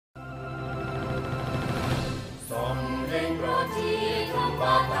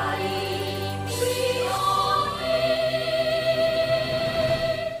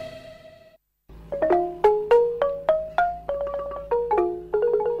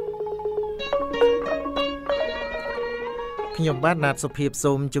ខ្ញុំបាទណាតសុភាព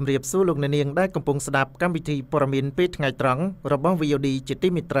សូមជម្រាបសួរលោកអ្នកនាងដែលកំពុងស្ដាប់កម្មវិធីព័ត៌មានពេលថ្ងៃត្រង់របស់ VOD ជាទី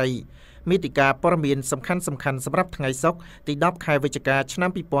មេត្រីមេតិកាព័ត៌មានសំខាន់ៗសម្រាប់ថ្ងៃសុក្រទី10ខែវិច្ឆិកាឆ្នាំ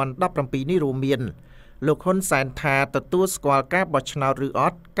2017នេះរួមមានលោកហ៊ុនសែនថាទទួលស្គាល់ការបោះឆ្នោតឬអ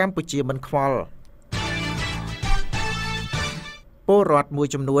ត់កម្ពុជាមិនខ្វល់ពលរដ្ឋមួយ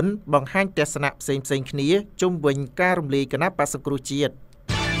ចំនួនបង្ហាញទស្សនៈផ្សេងៗគ្នាជុំវិញការរំលាយគណៈបក្សសង្គ្រោះជាតិ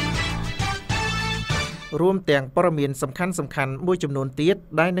រួមទាំងព័ត៌មានសំខាន់ៗមួយចំនួនទៀត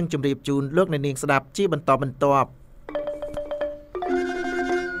ដែលនឹងជម្រាបជូនលោកអ្នកនាងស្ដាប់ជាបន្តបន្ទាប់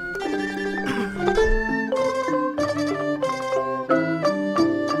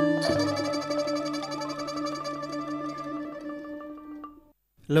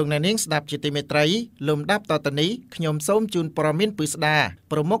លោកអ្នកនាងស្ដាប់ជាទីមេត្រីលំដាប់តទៅនេះខ្ញុំសូមជូនព័ត៌មានពិស្ដា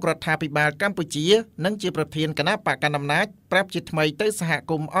ប្រមុខរដ្ឋាភិបាលកម្ពុជានិងជាប្រធានគណៈបកកណ្ដាលអំណាចប្រាប់ជាថ្មីទៅសហ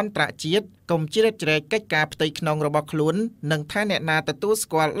គមន៍អន្តរជាតិកុំជ្រៀតជ្រែកកិច្ចការផ្ទៃក្នុងរបស់ខ្លួននិងថាអ្នកណាទទួលស្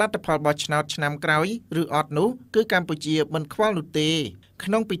គាល់លទ្ធផលបោះឆ្នោតឆ្នាំក្រោយឬអត់នោះគឺកម្ពុជាមិនខ្វល់នោះទេក្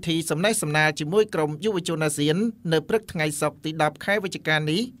នុងពិធីសម្ដែងសម្ដាលជាមួយក្រុមយុវជនអាស៊ាននៅព្រឹកថ្ងៃសុក្រទី10ខែវិច្ឆិកា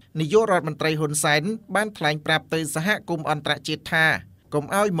នេះនាយករដ្ឋមន្ត្រីហ៊ុនសែនបានថ្លែងប្រាប់ទៅសហគមន៍អន្តរជាតិថាកុំ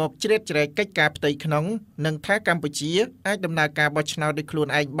ឲ្យមកជ្រៀតជ្រែកកិច្ចការផ្ទៃក្នុងនិងថាកម្ពុជាអាចដំណើរការបោះឆ្នោតដោយខ្លួន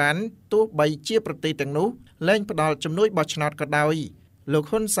ឯងបានទោះបីជាប្រទេសទាំងនោះលែងផ្ដល់ជំនួយបោះឆ្នោតក៏ដោយលោក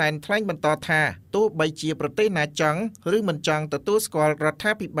ហ៊ុនសែនថ្លែងបន្តថាទោះបីជាប្រទេសណាចង់ឬមិនចង់ទទួលស្គាល់រដ្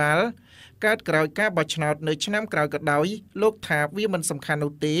ឋាភិបាលកើតក្រោយការបោះឆ្នោតនៅឆ្នាំក្រោយក៏ដោយលោកថាវាមិនសំខាន់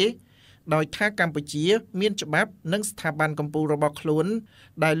នោះទេដោយថាកម្ពុជាមានច្បាប់និងស្ថាប័នកម្ពុជារបស់ខ្លួន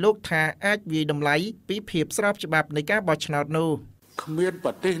ដែលលោកថាអាចវាយតម្លៃពីភាពស្របច្បាប់នៃការបោះឆ្នោតនោះគ្មាន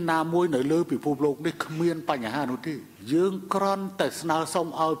ប្រទេសណាមួយនៅលើពិភពលោកនេះគ្មានបញ្ហានោះទេយើងគ្រាន់តែស្នើសុំ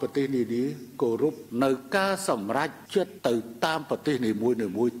ឲ្យប្រទេសនានាគោរពនៅការសម្រេចចិត្តទៅតាមប្រទេសនី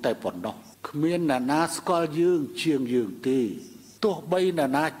មួយៗតែប៉ុណ្ណោះគ្មានអ្នកណាស្គាល់យើងជាងយើងទេទោះបីអ្នក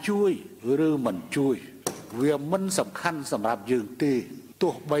ណាជួយឬមិនជួយវាមិនសំខាន់សម្រាប់យើងទេ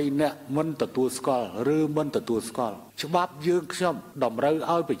ទោះបីអ្នកមិនទទួលស្គាល់ឬមិនទទួលស្គាល់ច្បាប់យើងខ្ញុំតម្រូវ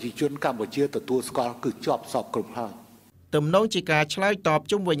ឲ្យប្រជាជនកម្ពុជាទទួលស្គាល់គឺជាប់សពគ្រប់ហើយទំនងជាការឆ្លើយតប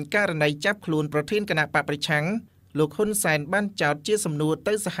ជុំវិញករណីចាប់ខ្លួនប្រធានគណៈបកប្រឆាំងលោកហ៊ុនសែនបានចោទជាសំណួរ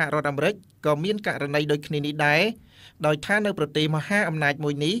ទៅសហរដ្ឋអាមេរិកក៏មានករណីដូចគ្នានេះដែរដោយថានៅប្រទេសមហាអំណាចមួ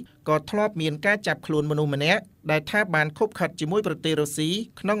យនេះក៏ធ្លាប់មានការចាប់ខ្លួនមនុស្សម្នាក់ដែលថាបានខុបខិតជាមួយប្រទេសរុស្ស៊ី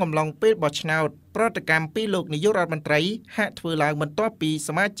ក្នុងអំឡុងពេលបោះឆ្នោតប្រតិកម្មពីលោកនាយករដ្ឋមន្ត្រីហាក់ធ្វើឡើងបន្ទាប់ពីស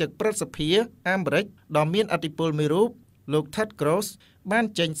មាជិកព្រឹទ្ធសភាអាមេរិកដ៏មានឥទ្ធិពលមួយរូបលោក Ted Cruz បាន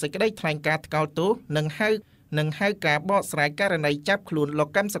ចេញសេចក្តីថ្លែងការណ៍ថ្កោលទោសនិងហៅការបកស្រាយករណីចាប់ខ្លួនលោក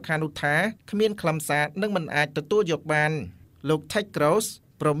កឹមសុខានោះថាគ្មានខ្លឹមសារនិងមិនអាចទទួលយកបានលោក Ted Cruz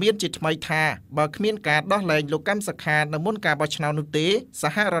ប្រមានជាថ្មីថាបើគ្មានការដោះលែងលោកកឹមសុខានៅមុនការបោះឆ្នោតនោះទេស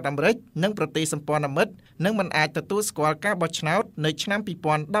ហរដ្ឋអាមេរិកនិងប្រទេសសម្ព័ន្ធមិត្តនឹងមិនអាចទទួលស្គាល់ការបោះឆ្នោតនៅឆ្នាំ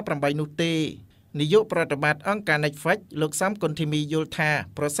2018នោះទេនាយកប្រតិបត្តិអង្គការ Netflix លោកសំគុណធីមីយល់ថា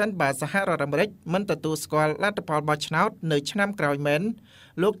ប្រសិនបើសហរដ្ឋអាមេរិកមិនទទួលស្គាល់លទ្ធផលបោះឆ្នោតនៅឆ្នាំក្រោយមែន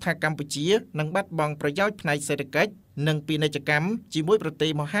លោកថាកម្ពុជានឹងបាត់បង់ប្រយោជន៍ផ្នែកសេដ្ឋកិច្ចនិងពាណិជ្ជកម្មជាមួយប្រទេស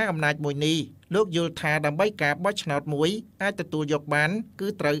មហាអំណាចមួយនេះលោកយល់ថាដើម្បីការបោះឆ្នោតមួយអាចទទួលយកបានគឺ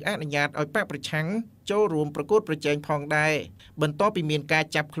ត្រូវអនុញ្ញាតឲ្យបកប្រឆាំងចូលរួមប្រកួតប្រជែងផងដែរបន្ទាប់ពីមានការ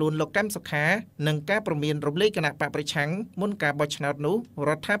ចាប់ខ្លួនលោកកឹមសុខានិងការព្រមានរំលាយគណៈបកប្រឆាំងមុនការបោះឆ្នោតនោះរ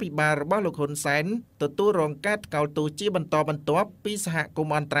ដ្ឋាភិបាលរបស់លោកហ៊ុនសែនទទួលរងការថ្កោលទោសជាបន្តបន្ទាប់ពីសហគម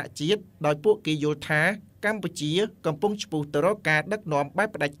ន៍អន្តរជាតិដោយពួកគេយល់ថាកម្ពុជាកំពុងឆ្ពោះទៅរកការដឹកនាំបែប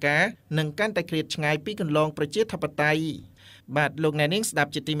ផ្ដាច់ការនិងកាន់តែឃ្លាតឆ្ងាយពីគន្លងប្រជាធិបតេយ្យបាទលោកអ្នកនាងស្ដា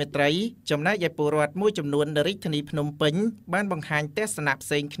ប់ជាទីមេត្រីចំណែកឯពលរដ្ឋមួយចំនួននៅរាជធានីភ្នំពេញបានបង្ហាញទស្សនៈផ្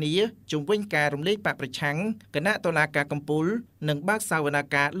សេងគ្នាជុំវិញការរំលាយបកប្រឆាំងគណៈតុលាការកំពូលនិងបើកសវនា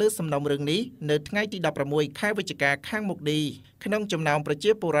ការលើសំណុំរឿងនេះនៅថ្ងៃទី16ខែវិច្ឆិកាខាងមុខនេះក្នុងចំណោមប្រជា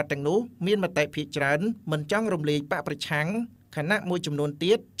ពលរដ្ឋទាំងនោះមានមតិភាគច្រើនមិនចង់រំលាយបកប្រឆាំងខណៈមួយចំនួន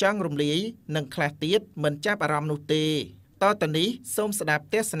ទៀតចង់រំលាយនិងខ្លះទៀតមិនចាប់អារម្មណ៍នោះទេតទៅនេះសូមស្ដាប់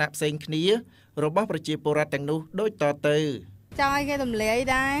ទស្សនៈផ្សេងគ្នារបស់ប្រជាពលរដ្ឋទាំងនោះដូចតទៅចង់ឲ្យគេរំលាយ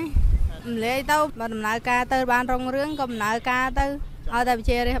ដែររំលាយទៅបើដំណើរការទៅបានរុងរឿងក៏ដំណើរការទៅឲ្យតែប្រ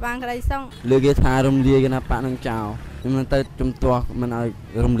ជារាស្ត្របានក្តីសុខលើគេថារំលាយគណៈបកនឹងចោលខ្ញុំនឹងទៅជំទាស់មិនឲ្យ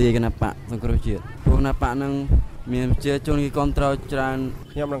រំលាយគណៈបកសង្គ្រោះជាតិព្រោះគណៈបកនឹងមានប្រជាជនគេគ្រប់គ្រងច្រើន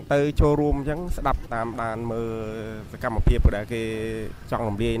ខ្ញុំនឹងទៅចូលរួមអញ្ចឹងស្ដាប់តាមដានមើលសកម្មភាពដែលគេចង់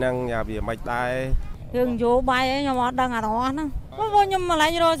រំលាយហ្នឹងយ៉ាវាមិនដែររឿងនយោបាយខ្ញុំអត់ដឹងអារបស់ហ្នឹងព្រោះខ្ញុំម្លេះ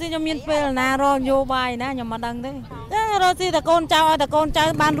រស់ស៊ីខ្ញុំមានពេលណារកនយោបាយណាខ្ញុំអត់ដឹងទេតែរស់ស៊ីតែកូនចៅឲ្យតែកូនចៅ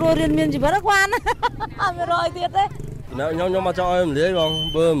បានរស់រៀនមានជីវិតក៏បានអត់មានរកទៀតទេខ្ញុំមកចង់ឲ្យរំលាយបង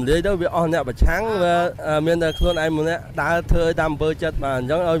បើរំលាយទៅវាអស់អ្នកប្រឆាំងវាមានតែខ្លួនឯងម្នាក់ដើរធ្វើតាមអំពើចិត្តបាទអញ្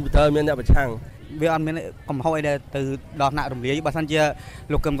ចឹងឲ្យត្រូវមានអ្នកប្រឆាំង វាអត់មានកំហុសអីដែលទៅដល់ថ្នាក់រំលាយបើសិនជា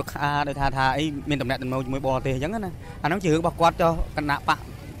លោកកឹមសុខាដោយថាអីមានតំណែងជាមួយបរទេសអញ្ចឹងណាអាហ្នឹងជារឿងរបស់គាត់ចុះគណៈបក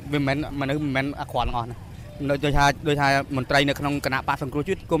វាមិនមែនអាក្រក់ទាំងអស់ណាដូចថាមន្ត្រីនៅក្នុងគណៈបកសង្គ្រោះ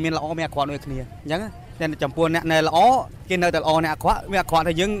ជាតិក៏មានល្អមានអាក្រក់ដូចគ្នាអញ្ចឹងតែចំពោះអ្នកនៅល្អគេនៅតែល្អអ្នកអាក្រក់វាអាក្រក់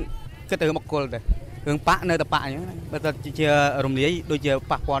តែយើងគិតទៅបុគ្គលទៅរឿងបកនៅតែបកអញ្ចឹងបើទៅជារំលាយដូចជា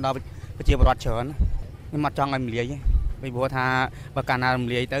ប៉ះពាល់ដល់ប្រជាពលរដ្ឋច្រើនខ្ញុំអត់ចង់ឲ្យរំលាយទេពីព្រោះថាបើកាលណារំ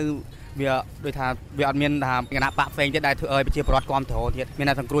លាយទៅវាដូចថាវាអត់មានថាគណៈបកផ្សេងទៀតដែលធ្វើឲ្យប្រជាពលរដ្ឋគ្រប់គ្រងទៀតមាន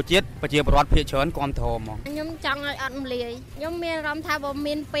តែសង្គ្រោះជាតិប្រជាពលរដ្ឋភាគច្រើនគ្រប់គ្រងហ្មងខ្ញុំចង់ឲ្យអត់រំលាយខ្ញុំមានអារម្មណ៍ថាបើ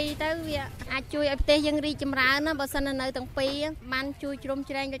មានពីរទៅវាអាចជួយឲ្យប្រទេសយើងរីកចម្រើនណាបើសិននៅទាំងពីរបានជួយជ្រោម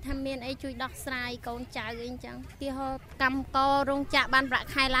ជ្រែងដូចថាមានអីជួយដោះស្រាយកូនចៅអីអញ្ចឹងទីហោកម្មកររោងចក្របានប្រាក់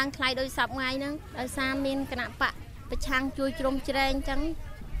ខែឡើងថ្លៃដោយសពថ្ងៃហ្នឹងដោយសារមានគណៈបកប្រឆាំងជួយជ្រោមជ្រែងអញ្ចឹង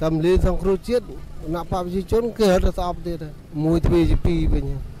តាមលីសង្គ្រោះជាតិគណៈបកប្រជាជនគឺរត់ទៅស្អប់ទៀតមួយទ្វេជាពីរវិញ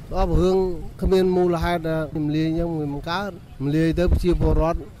អបរឿងគ្មានមូលហេតុរំលាយអញ្ចឹងវាមិនកើតរំលាយទៅប្រជាពលរ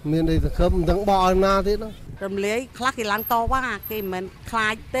ដ្ឋមានអីសង្ឃឹមមិនដឹងបោះឲ្យណាទៀតរំលាយខ្លះគេឡើងតវ៉ាគេមិនខ្លា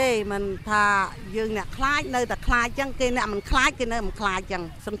ចទេមិនថាយើងអ្នកខ្លាចនៅតែខ្លាចអញ្ចឹងគេអ្នកមិនខ្លាចគេនៅមិនខ្លាចអញ្ចឹង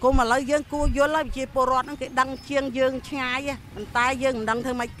សង្គមឥឡូវយើងគួរយល់ហើយប្រជាពលរដ្ឋហ្នឹងគេដឹងជាងយើងឆ្ងាយប៉ុន្តែយើងមិនដឹងធ្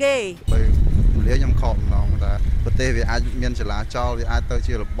វើម៉េចគេរំលាយខ្ញុំខកម្ដងថាប្រទេសវាអាចមានចលាចលវាអាចទៅ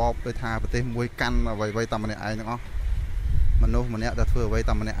ជារបបដូចថាប្រទេសមួយកាន់អ្វីៗតែម្នាក់ឯងទាំងអស់មនុស្សម្នាក់តែធ្វើអ្វី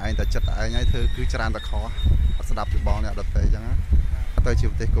តែម្នាក់ឯងតែចិត្តតែឯងហើយធ្វើគឺច្រើនតែខុសអត់ស្ដាប់ពីបងអ្នកដទៃអញ្ចឹងទៅជា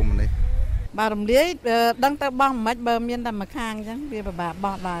ប្រទេសកុម្មុយនីសបាទរំលាយដឹងទៅបោះមិនបើមានតែមួយខាងអញ្ចឹងវាពិបាក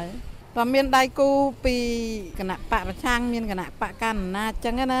បោះដែរតែមានដៃគូពីគណៈបកប្រឆាំងមានគណៈបកកណ្ដាលអំណាចអញ្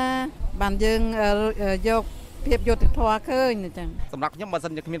ចឹងណាបានយើងយកភាពយុត្តិធម៌ឃើញអញ្ចឹងសម្រាប់ខ្ញុំបើសិ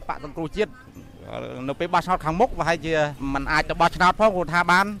នជាគ្មានបកសង្គ្រោះជាតិនៅពេលបោះឆ្នោតខាងមុខប្រហែលជាมันអាចទៅបោះឆ្នោតផងគាត់ថា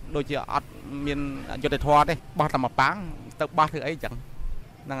បានដូចជាអត់មានយុត្តិធម៌ទេបោះតែមួយប៉ាំងទៅបោះធ្វើអីចឹង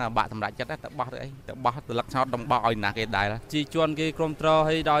ហ្នឹងបាក់សម្រាប់ចិត្តទៅបោះធ្វើអីទៅបោះទៅលឹកឆ្នោតដំបោះឲ្យណាគេដែរជីជន់គេគ្រប់ត្រ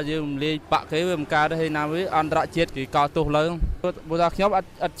ឲ្យដល់យើងរំលាយបាក់គេវាមិនកើតទេហើយណាវាអន្តរជាតិគេកោតទោសលើព្រោះថាខ្ញុំអ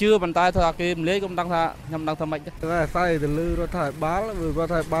ត់ជឿប៉ុន្តែថាគេរំលាយខ្ញុំដឹងថាខ្ញុំដឹងថាម៉េចទេតែស្អីទៅលឺរដ្ឋាភិបាលរ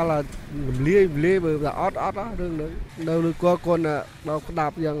ដ្ឋាភិបាលរំលាយបើអត់រឿងហ្នឹងនៅលើគាត់ដល់ក្តា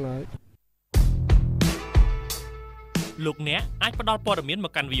ប់យ៉ាងហើយលោកអ្នកអាចផ្ដល់ព័ត៌មានម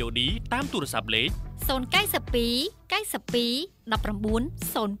កកាន់ VOD តាមទូរស័ព្ទលេខ092 92 19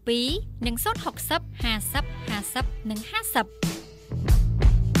 02និង060 50 50និង50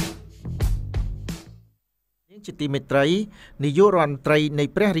ជាទីមេត្រីនាយករដ្ឋមន្ត្រីនៃ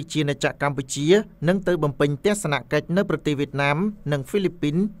ព្រះរាជាណាចក្រកម្ពុជានឹងទៅបំពេញទស្សនកិច្ចនៅប្រទេសវៀតណាមនិងហ្វីលីពី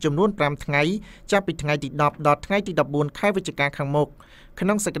នចំនួន5ថ្ងៃចាប់ពីថ្ងៃទី10ដល់ថ្ងៃទី14ខែវិច្ឆិកាខាងមុខក្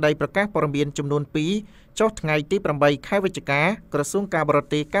នុងសេចក្តីប្រកាសព័ត៌មានចំនួន2ចុះថ្ងៃទី8ខែវិច្ឆិកាក្រសួងការបរ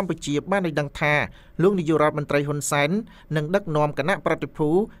ទេសកម្ពុជាបានឲ្យដឹងថាលោកនាយករដ្ឋមន្ត្រីហ៊ុនសែននឹងដឹកនាំគណៈប្រតិភូ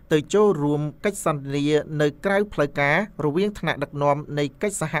ទៅចូលរួមកិច្ចសន្ទនានៅក្រៅផ្លូវការរវាងថ្នាក់ដឹកនាំនៃកិ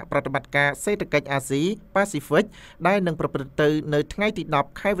ច្ចសហប្រតិបត្តិការសេដ្ឋកិច្ចអាស៊ីប៉ាស៊ីហ្វិកដែលនឹងប្រព្រឹត្តទៅនៅថ្ងៃទី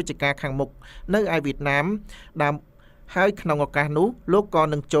10ខែវិច្ឆិកាខាងមុខនៅឯវៀតណាមហើយក្នុងឱកាសនោះលោកក៏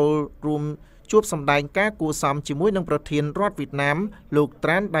នឹងចូលរួមជួបសម្ដែងការគួរសមជាមួយនឹងប្រធានរដ្ឋវៀតណាមលោកត្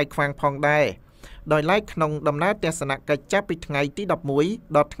រានដៃខ្វាងផងដែរដោយឡែកក្នុងដំណើរទស្សនកិច្ចចាប់ពីថ្ងៃទី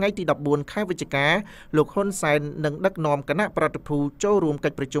11ដល់ថ្ងៃទី14ខែវិច្ឆិកាលោកហ៊ុនសែននឹងដឹកនាំគណៈប្រតិភូចូលរួមកិ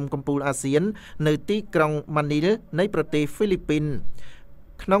ច្ចប្រជុំកំពូលអាស៊ាននៅទីក្រុងម៉ានីលនៃប្រទេសហ្វីលីពីន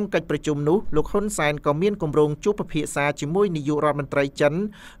ក្នុងកិច្ចប្រជុំនោះលោកហ៊ុនសែនក៏មានគម្រោងជួបពិភាក្សាជាមួយនាយករដ្ឋមន្ត្រីចិន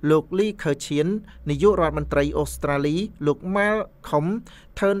លោកលីខឺឈៀននាយករដ្ឋមន្ត្រីអូស្ត្រាលីលោកម៉ាល់ខុំ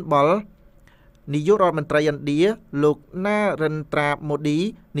ថឺនបុលនាយករដ្ឋមន្ត្រីឥណ្ឌាលោកណារិនត្រាម៉ូឌី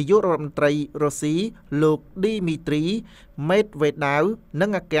នាយករដ្ឋមន្ត្រីរុស្ស៊ីលោកឌីមីទ្រីមេតវេដាវនិ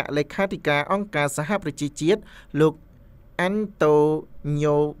ងអគ្គលេខាធិការអង្គការសហប្រជាជាតិលោកអាន់តូ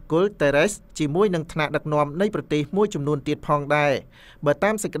ញ៉ូហ្គុលតេរ៉េសជាមួយនឹងថ្នាក់ដឹកនាំនៃប្រទេសមួយចំនួនទៀតផងដែរបើ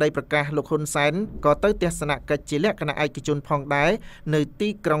តាមសេចក្តីប្រកាសលោកហ៊ុនសែនក៏ទៅទស្សនកិច្ចជាលក្ខណៈឯកជនផងដែរនៅទី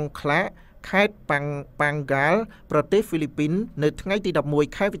ក្រុងក្លាខេត្តប៉ាងហ្គាល់ប្រទេសហ្វីលីពីននៅថ្ងៃទី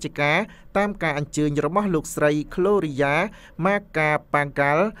11ខែវិច្ឆិកាតាមការអញ្ជើញរបស់លោកស្រី Gloria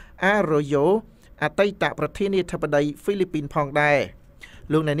Macapagal Arroyo អតីតប្រធានាធិបតីហ្វីលីពីនផងដែរ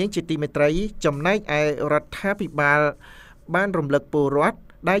លោកអ្នកនាងជាទីមេត្រីចំណែកឯរដ្ឋាភិបាលបានរំលឹកពលរដ្ឋ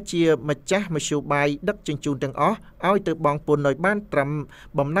ដែលជាម្ចាស់មធ្យោបាយដឹកជញ្ជូនទាំងអស់ឲ្យទៅបង់ពន្ធឲ្យបានត្រឹម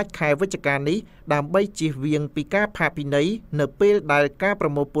បំណាច់ខែវិច្ឆិកានេះដើម្បីជៀសវាងពីការផាកពិន័យនៅពេលដែលការប្រ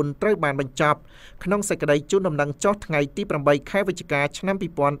មូលពន្ធត្រូវបានបញ្ចប់ក្នុងសេចក្តីជូនដំណឹងចុះថ្ងៃទី8ខែវិច្ឆិកាឆ្នាំ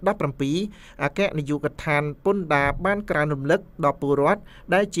2017អគ្គនាយកដ្ឋានពន្ធដារបានក្រើនរំលឹកដល់ពលរដ្ឋ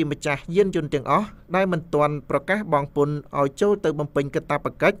ដែលជាម្ចាស់យានយន្តទាំងអស់ដែលមិនទាន់ប្រកាសបង់ពន្ធឲ្យចូលទៅបំពេញកាតព្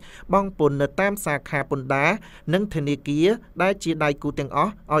វកិច្ចបង់ពន្ធនៅតាមសាខាពន្ធដារនិងធនាគារដែលជាដៃគូទាំងអស់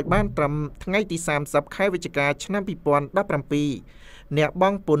ឲ្យបានត្រឹមថ្ងៃទី30ខែវិច្ឆិកាឆ្នាំ2017អ្នកប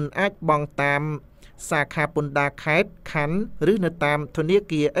ង់ពន្ធអាចបង់តាមសាខាពន្ធដារខេត្តខណ្ឌឬនៅតាមធនា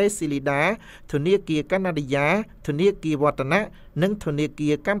គារអេស៊ីលីដាធនាគារកាណាឌីយ៉ាធនាគារវឌ្ឍនៈនិងធនាគា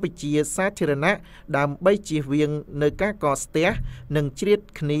រកម្ពុជាសាធារណៈដើម្បីជៀសវាងនៅការកកស្ទះនិងជ្រៀត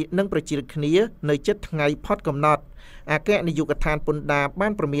គ្នានិងប្រជៀលគ្នានៅជិតថ្ងៃផុតកំណត់អគ្គនាយកដ្ឋានពន្ធដារបា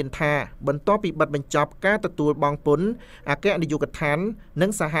នព្រមានថាបន្ទាប់ពីបិទបញ្ចប់ការទទួលបង់ពន្ធអគ្គនាយកដ្ឋាននឹ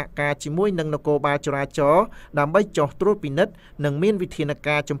ងសហការជាមួយនឹងនគរបាលចរាចរណ៍ដើម្បីចុះត្រួតពិនិត្យនិងមានវិធាន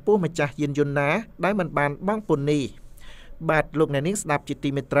ការចំពោះម្ចាស់យានយន្តណាដែលមិនបានបង់ពន្ធនេះបាទលោកអ្នកនាងស្ដាប់ជាទី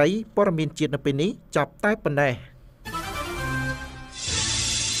មេត្រីព័ត៌មានជាតិនៅពេលនេះចប់តែប៉ុណ្ណេះ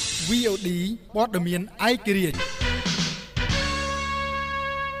VOD ព័ត៌មានឯករាជ្យ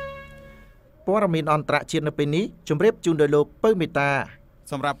ព័ត៌មានអន្តរជាតិនៅពេលនេះជម្រាបជូនដោយលោកពៅមេតា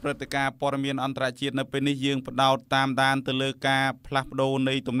សម្រាប់ព្រឹត្តិការណ៍ព័ត៌មានអន្តរជាតិនៅពេលនេះយើងផ្ដោតតាមដានទៅលើការផ្លាស់ប្ដូរ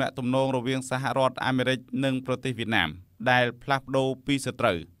នៃទំនាក់ទំនងរវាងសហរដ្ឋអាមេរិកនិងប្រទេសវៀតណាមដែលផ្លាស់ប្ដូរពីសត្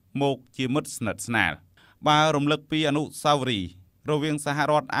រូវមកជាមិត្តស្និទ្ធស្នាលបើរំលឹកពីអនុស្សាវរីយ៍រវាងសហ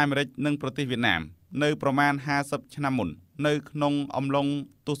រដ្ឋអាមេរិកនិងប្រទេសវៀតណាមនៅប្រមាណ50ឆ្នាំមុននៅក្នុងអំឡុង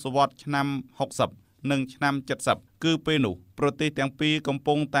ទសវត្សរ៍ឆ្នាំ60និងឆ្នាំ70គឺពេលនោះប្រទេសទាំងពីរកំ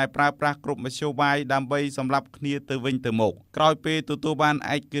ពុងតែប្រើប្រាស់គ្រប់មធ្យោបាយដើម្បីសម្លាប់គ្នាទៅវិញទៅមកក្រោយពេលទទួលបាន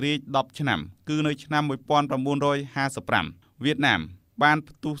ឯករាជ្យ10ឆ្នាំគឺនៅឆ្នាំ1955វៀតណាមបាន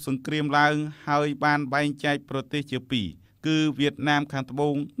ផ្ទុះសង្គ្រាមឡើងហើយបានបែងចែកប្រទេសជាពីរគឺវៀតណាមខាងត្បូ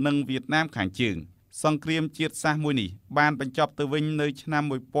ងនិងវៀតណាមខាងជើងសង្គ្រាមជាតិសាសន៍មួយនេះបានបញ្ចប់ទៅវិញនៅឆ្នាំ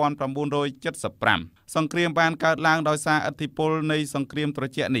1975សង្គ្រាមបានកើតឡើងដោយសារឥទ្ធិពលនៃសង្គ្រាមត្រ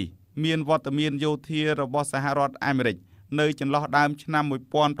ជាក់នេះមានវត្តមានយោធារបស់សហរដ្ឋអាមេរិកនៅចន្លោះដើមឆ្នាំ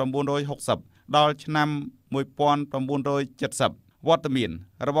1960ដល់ឆ្នាំ1970វត្តមាន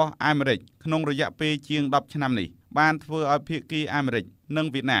របស់អាមេរិកក្នុងរយៈពេលជាង10ឆ្នាំនេះបានធ្វើឲ្យភាគីអាមេរិកនិង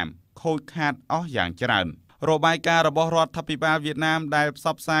វៀតណាមខូចខាតអស់យ៉ាងច្រើនរបាយការណ៍របស់រដ្ឋាភិបាលវៀតណាមដែលផ្ស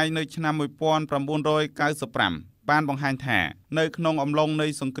ព្វផ្សាយនៅឆ្នាំ1995បានបង្ហាញថានៅក្នុងអំឡុងនៃ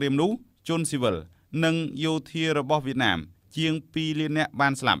សង្គ្រាមនោះជនស៊ីវិលនិងយោធារបស់វៀតណាមជាង2លាននាក់បា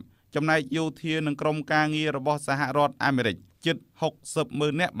នស្លាប់ចំណែកយោធានិងក្រុមការងាររបស់សហរដ្ឋអាមេរិកជិត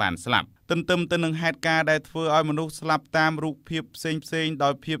60,000នាក់បានស្លាប់ទន្ទឹមទៅនឹងហេតុការណ៍ដែលធ្វើឲ្យមនុស្សស្លាប់តាមរូបភាពផ្សេងៗដោ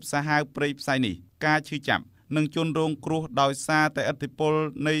យភាពសាហាវព្រៃផ្សៃនេះការឈឺចាប់និងជនរងគ្រោះដោយសារតែឥទ្ធិពល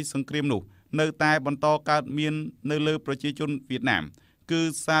នៃសង្គ្រាមនោះនៅតែបន្តកើតមាននៅលើប្រជាជនវៀតណាមគឺ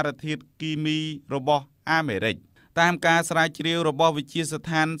សារធាតុគីមីរបស់អាមេរិកតាមការស្រាវជ្រាវរបស់វិទ្យាស្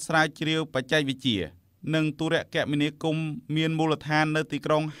ថានស្រាវជ្រាវបច្ចេកវិទ្យានិងទូរគមនាគមន៍មានមូលដ្ឋាននៅទី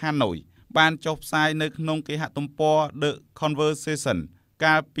ក្រុងហាណូយបានចុះផ្សាយនៅក្នុងគេហទំព័រ The Conversation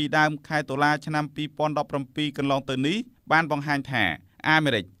កាលពីដើមខែតុលាឆ្នាំ2017កន្លងទៅនេះបានបង្ហាញថាអា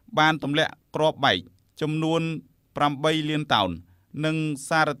មេរិកបានទម្លាក់គ្រាប់បែកចំនួន8លានតោននិង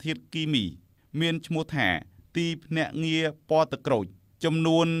សារធាតុគីមីមានឈ្មោះថាទីភ្នាក់ងារពណ៌ទឹកក្រូចចំ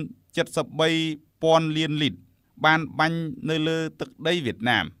នួន73,000លានលីត្របានបាញ់នៅលើទឹកដីវៀត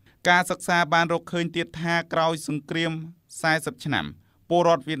ណាមការសិក្សាបានរកឃើញទៀតថាក្រោយសង្គ្រាម40ឆ្នាំពលរ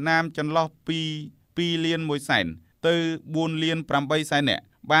ដ្ឋវៀតណាមចន្លោះពី2លាន1សែនទៅ4លាន8សែននាក់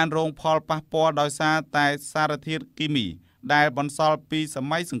បានរងផលប៉ះពាល់ដោយសារតែសារធាតុគីមីដែលបន្សល់ពីស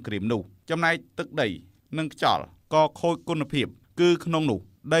ម័យសង្គ្រាមនោះចំណែកទឹកដីនិងខ្យល់ក៏ខូចគុណភាពគឺក្នុងនោះ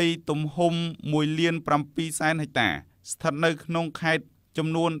ដីទំហំ1លាន7សែនហិកតាស្ថិតនៅក្នុងខេត្តចំ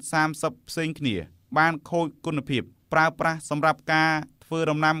នួន30ផ្សេងគ្នាបានខូចគុណភាពប្រើប្រាស់សម្រាប់ការធ្វើ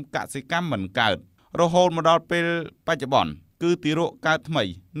ដំណាំកសិកម្មមិនកើតរហូតមកដល់ពេលបច្ចុប្បន្នគឺទារកកើតថ្មី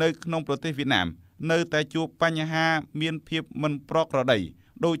នៅក្នុងប្រទេសវៀតណាមនៅតែជួបបញ្ហាមានភាពមិនប្រក្រតី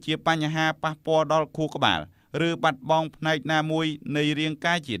ដូចជាបញ្ហាប៉ះពាល់ដល់ខួរក្បាលឬបាត់បង់ផ្នែកណាមួយនៃរាង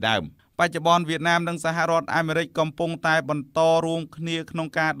កាយជាដើមបច្ចុប្បន្នវៀតណាមនិងសហរដ្ឋអាមេរិកកំពុងតែបន្តរួមគ្នាក្នុង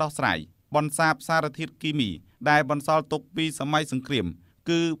ការដោះស្រាយបន្សាបសារធាតុគីមីដែលបន្សល់ទុកពីសម័យសង្គ្រាម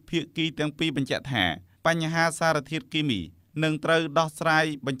គឺភាគីទាំងពីរបញ្ជាក់ថាបញ្ហាសារធាតុគីមីនឹងត្រូវដោះស្រាយ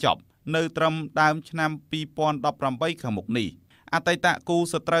បញ្ចប់នៅត្រឹមដើមឆ្នាំ2018ខាងមុខនេះអតីតគូ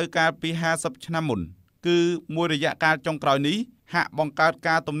សត្រូវកាលពី50ឆ្នាំមុនគឺមួយរយៈកាលចុងក្រោយនេះហាក់បង្កើត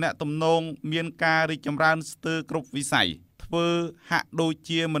ការទំនាក់ទំនងមានការរីកចម្រើនស្ទើរគ្រប់វិស័យធ្វើហាក់ដូច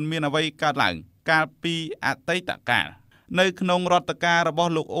ជាមិនមានអ្វីកើតឡើងកាលពីអតីតកាលនៅក្នុងរដ្ឋការរប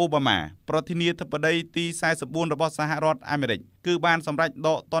ស់លោកអូបាម៉ាប្រធានាធិបតីទី44របស់សហរដ្ឋអាមេរិកគឺបានសម្រេចដ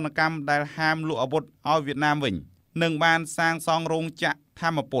កទណ្ឌកម្មដែលហាមលក់អាវុធឲ្យវៀតណាមវិញនិងបានសាងសង់រោងចក្រថា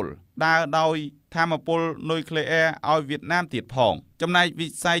មពលដើរដោយថាមពលនុយក្លេអ៊ែរឲ្យវៀតណាមទៀតផងចំណែកវិ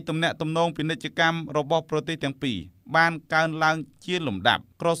ស័យទំនាក់ទំនងពាណិជ្ជកម្មរបស់ប្រទេសទាំងពីរបានកើនឡើងជាលំដាប់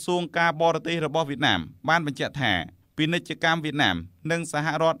ក្រសួងការបរទេសរបស់វៀតណាមបានបញ្ជាក់ថាពាណិជ្ជកម្មវៀតណាមនិងសហ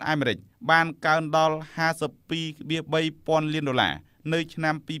រដ្ឋអាមេរិកបានកើនដល់ 52,300 លានដុល្លារ នៅឆ្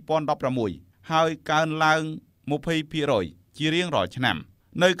នាំ2016ហើយកើនឡើង 20% ជារៀងរាល់ឆ្នាំ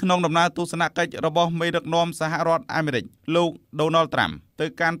នៅក្នុងដំណើរទស្សនកិច្ចរបស់មេដឹកនាំសហរដ្ឋអាមេរិកលោក Donald Trump ទៅ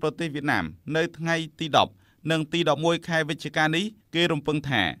កាន់ប្រទេសវៀតណាមនៅថ្ងៃទី10និងទី11ខែវិច្ឆិកានេះគេរំពឹង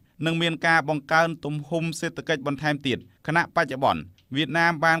ថានឹងមានការបង្កើនទំហំសេដ្ឋកិច្ចបន្ថែមទៀតខណៈបច្ចុប្បន្នវៀតណា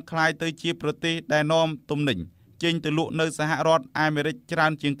មបានក្លាយទៅជាប្រទេសដែលនាំទំនិញចេញទៅលក់នៅសហរដ្ឋអាមេរិកច្រើ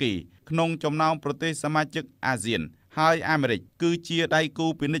នជាងគេក្នុងចំណោមប្រទេសសមាជិកអាស៊ានហើយអាមេរិកគឺជាដៃគូ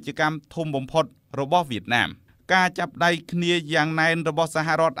ពាណិជ្ជកម្មធំបំផុតរបស់វៀតណាមការចាប់ដៃគ្នាយ៉ាងណែនរបស់សហ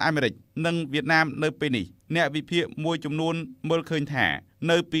រដ្ឋអាមេរិកនិងវៀតណាមនៅពេលនេះអ្នកវិភាគមួយចំនួនមើលឃើញថា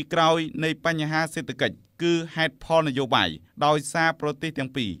នៅពីក្រោយនៃបញ្ហាសេដ្ឋកិច្ចគឺហេតុផលនយោបាយដោយសារប្រទេសទាំ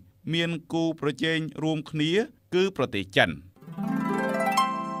ងពីរមានគូប្រជែងរួមគ្នាគឺប្រទេសចិន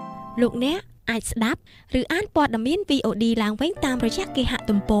លោកអ្នកអាចស្ដាប់ឬអានព័ត៌មាន VOD ឡើងវិញតាមរយៈគេហ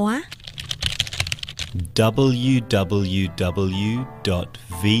ទំព័រ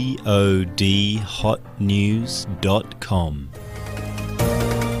www.vodhotnews.com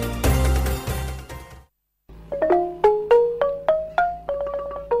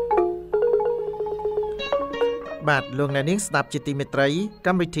បាទលោកអ្នកនាងស្ដាប់ជាទីមេត្រីក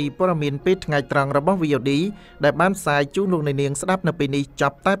ម្មវិធីព័ត៌មានពេលថ្ងៃត្រង់របស់ VOD ដែលបានផ្សាយជូនលោកអ្នកនាងស្ដាប់នៅពេលនេះច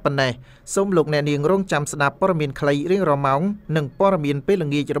ប់តែប៉ុណ្ណេះសូមលោកអ្នកនាងរងចាំស្ដាប់ព័ត៌មានខ្លីរៀងរាល់ម៉ោងនិងព័ត៌មានពេលល្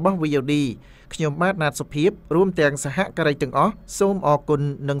ងាចរបស់ VOD ខ្ញុំបាទណាតសុភីបរួមទាំងសហការីទាំងអស់សូមអរគុណ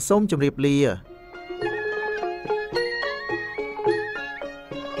និងសូមជម្រាបលា